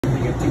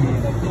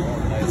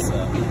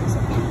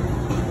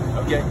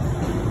Okay.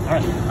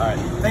 All right.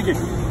 Thank you.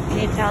 Can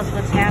you tell us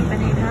what's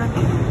happening, huh?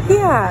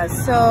 Yeah,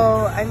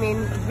 so I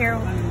mean, here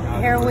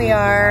we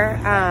are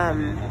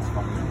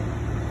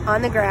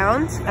on the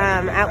ground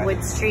at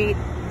Wood Street.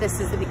 This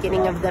is the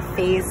beginning of the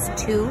phase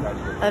 2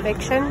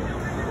 eviction,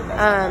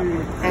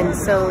 and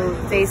so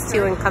phase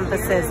 2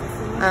 encompasses,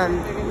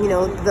 you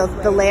know,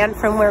 the land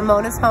from where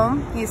Mona's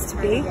home used to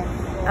be,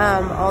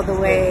 all the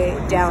way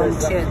down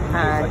to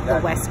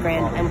the West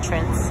Grand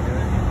entrance,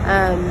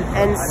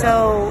 and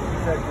so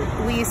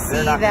we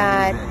see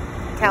that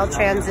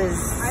Caltrans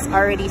has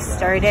already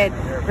started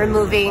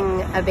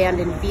removing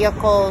abandoned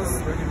vehicles,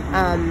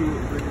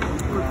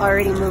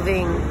 already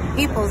moving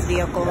people's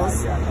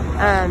vehicles,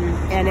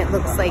 and it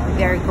looks like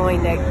they're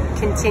going to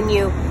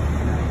continue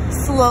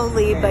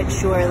slowly but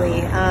surely.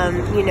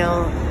 You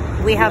know,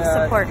 we have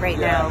support right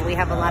now. We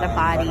have a lot of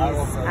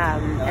bodies,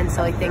 and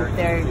so I think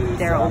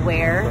they're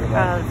aware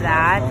of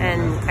that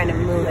and kind of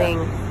moving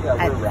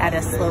at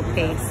a slow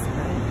pace.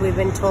 We've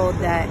been told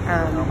that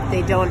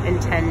they don't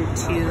intend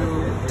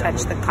to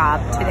touch the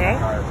cob today,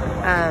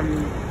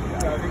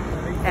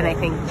 and I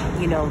think,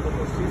 you know,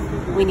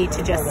 we need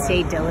to just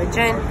stay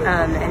diligent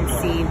and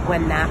see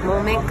when that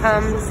moment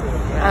comes,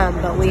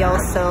 but we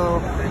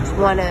also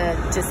want to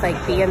just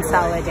like be in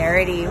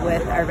solidarity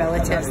with our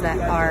relatives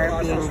that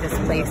are being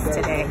displaced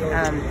today,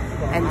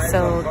 and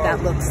so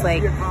that looks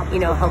like, you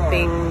know,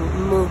 helping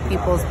move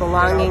people's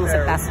belongings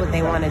if that's what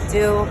they want to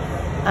do.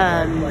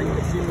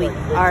 We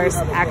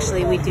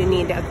do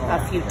need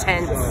a few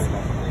tents.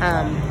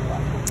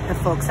 If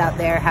folks out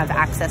there have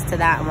access to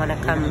that and want to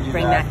come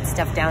bring that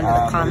stuff down to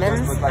the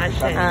commons,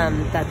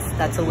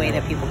 that's a way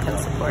that people can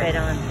support. Right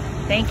on.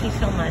 Thank you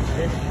so much.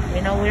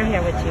 We know we're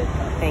here with you.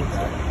 Thank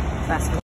you.